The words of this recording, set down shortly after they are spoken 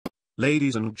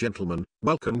Ladies and gentlemen,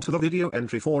 welcome to the video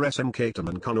entry for SMK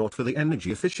Taman Connaught for the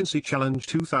Energy Efficiency Challenge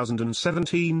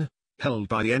 2017, held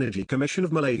by the Energy Commission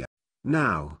of Malaysia.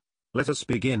 Now, let us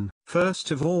begin. First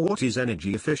of all, what is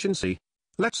energy efficiency?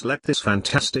 Let's let this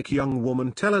fantastic young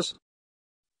woman tell us.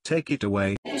 Take it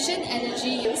away. Efficient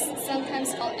energy use,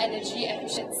 sometimes called energy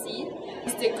efficiency,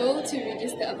 is the goal to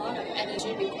reduce the amount of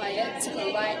energy required to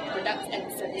provide products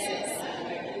and services.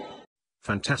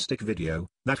 Fantastic video,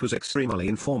 that was extremely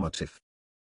informative.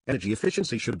 Energy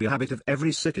efficiency should be a habit of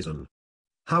every citizen.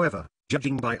 However,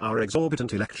 judging by our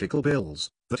exorbitant electrical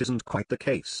bills, that isn't quite the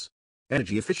case.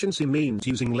 Energy efficiency means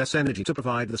using less energy to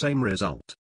provide the same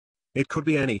result. It could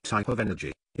be any type of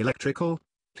energy, electrical,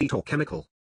 heat or chemical.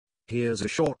 Here's a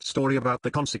short story about the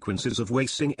consequences of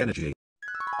wasting energy.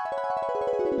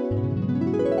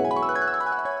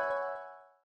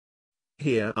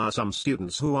 Here are some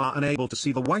students who are unable to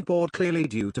see the whiteboard clearly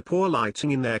due to poor lighting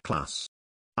in their class.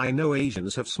 I know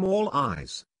Asians have small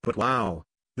eyes, but wow,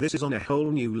 this is on a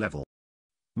whole new level.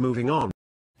 Moving on.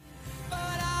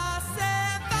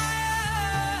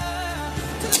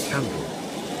 Candle.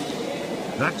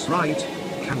 That's right,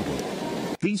 candle.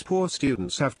 These poor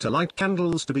students have to light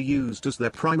candles to be used as their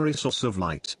primary source of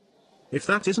light. If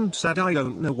that isn't sad, I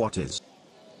don't know what is.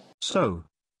 So,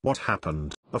 what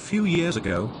happened? A few years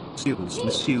ago, students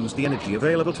misused the energy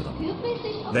available to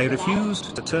them. They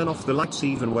refused to turn off the lights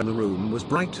even when the room was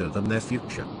brighter than their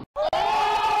future.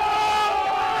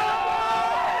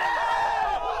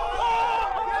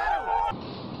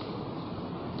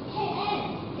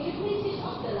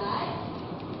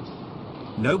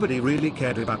 Nobody really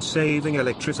cared about saving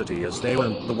electricity as they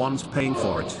weren't the ones paying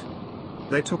for it.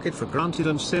 They took it for granted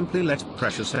and simply let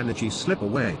precious energy slip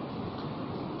away.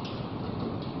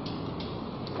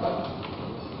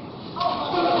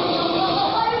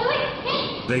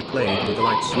 They played with the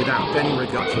lights without any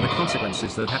regard for the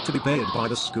consequences that had to be paid by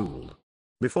the school.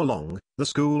 Before long, the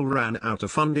school ran out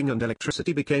of funding and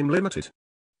electricity became limited.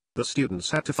 The students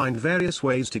had to find various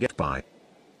ways to get by.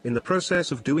 In the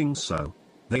process of doing so,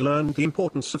 they learned the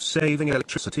importance of saving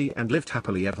electricity and lived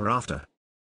happily ever after.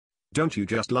 Don't you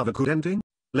just love a good ending?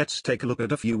 Let's take a look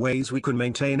at a few ways we can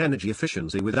maintain energy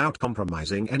efficiency without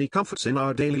compromising any comforts in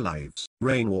our daily lives.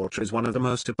 Rainwater is one of the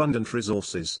most abundant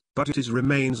resources, but it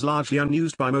remains largely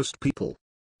unused by most people.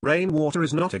 Rainwater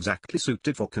is not exactly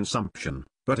suited for consumption,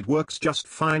 but it works just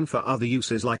fine for other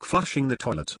uses like flushing the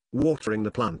toilet, watering the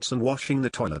plants and washing the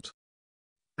toilet.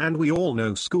 And we all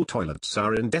know school toilets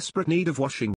are in desperate need of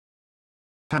washing.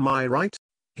 Am I right?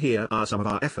 Here are some of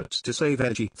our efforts to save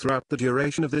energy throughout the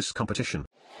duration of this competition.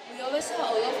 We always have a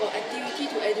lot of activity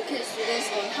to educate students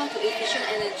on how to efficient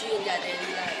energy in their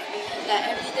daily life. Like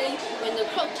every day, when the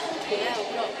clock turns to 9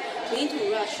 o'clock, we need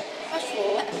to rush for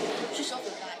switch off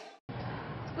the light.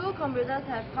 School computers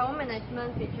have power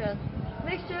management features.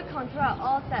 Make sure control are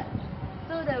all set,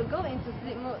 so they will go into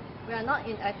sleep mode when not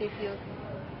in active use.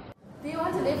 Do you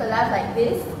want to live a life like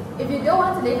this? If you don't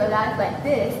want to live a life like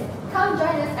this, come join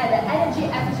us at the Energy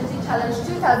Efficiency Challenge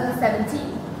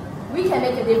 2017. We can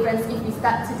make a difference if we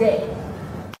start today.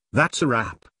 That's a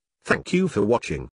wrap. Thank you for watching.